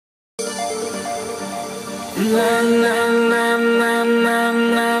Na, na, na, na, na,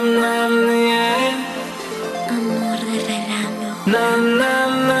 na, na, yeah. Amor de verano. Na, na,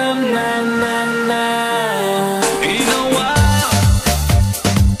 na, na, na, na. You know what?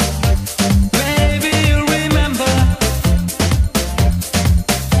 Maybe you remember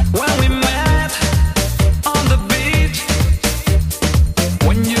when we met on the beach,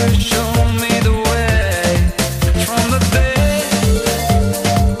 when you showed me the way from the day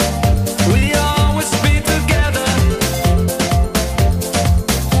we always be together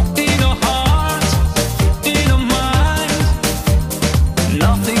in our hearts, in our minds.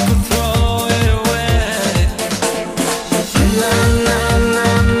 Nothing could throw it away. Na na na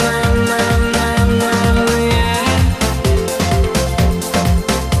na na na na, yeah.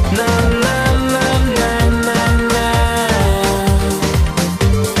 Na na na na na na.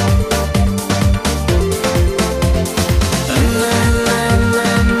 Na na na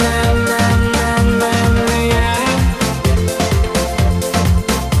na na na na, yeah.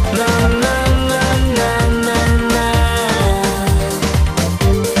 Na na na na na na.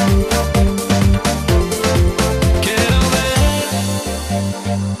 Quiero ver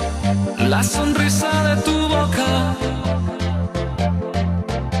la sonrisa de tu boca,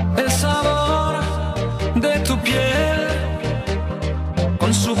 el sabor de tu piel,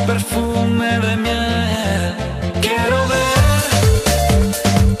 con su perfume de miel. Quiero ver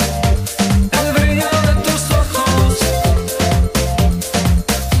el brillo de tus ojos,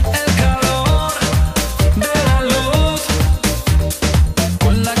 el calor de la luz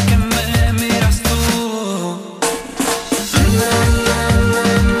con la que me miras tú. Na, na, na,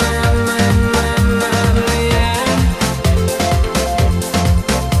 na, na, na, na, yeah.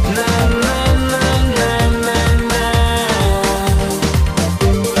 Na, na, na, na, na, na.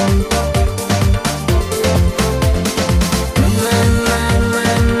 Na, na,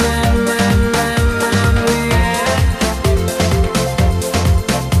 na, na, na, na, na, yeah.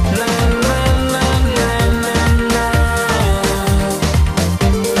 Na, na, na, na, na, na.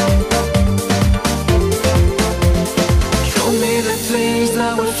 Show me the things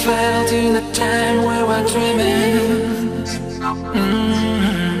that we felt in the time we were dreaming.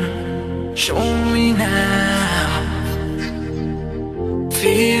 Show me now,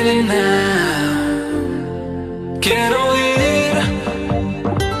 feeling now. Quiero oír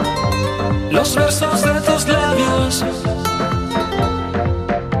los versos de tus labios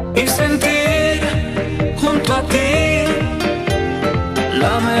y sentir junto a ti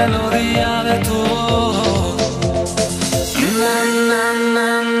la melodía de tu voz. Na, na, na,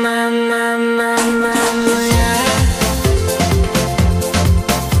 na, na, na, na, yeah.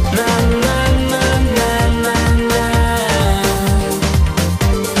 Na, na, na, na, na, na.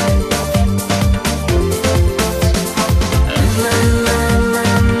 Na, na, na,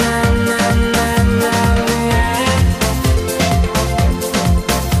 na, na, na, na, yeah.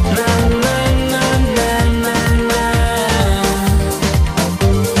 Na, na, na, na, na, na.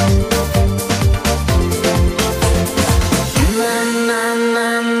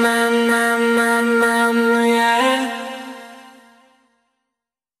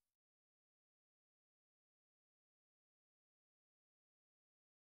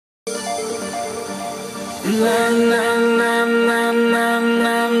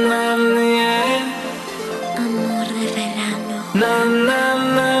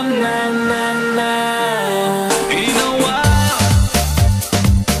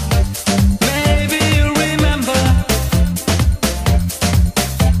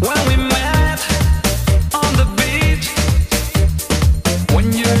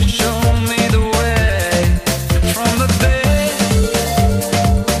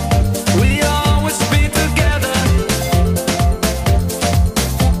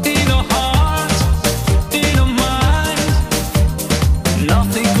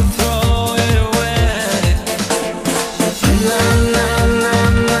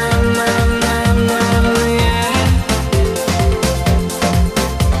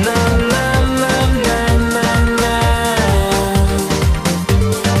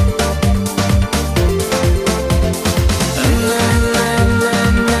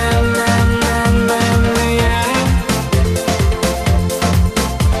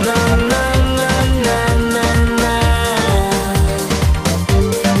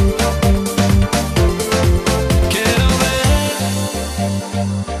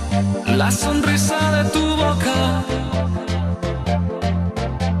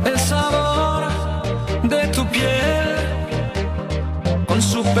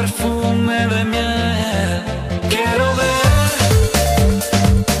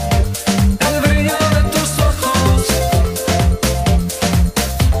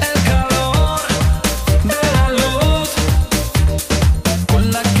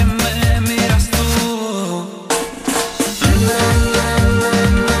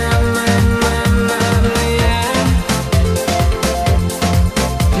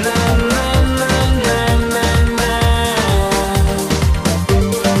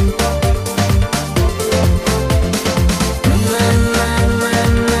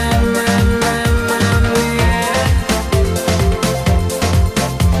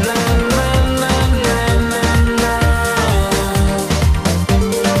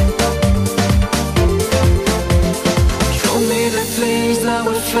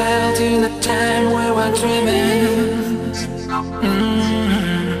 in a time where we're dreaming.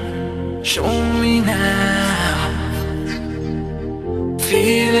 Show me now,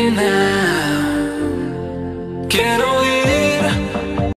 feel it now. Get all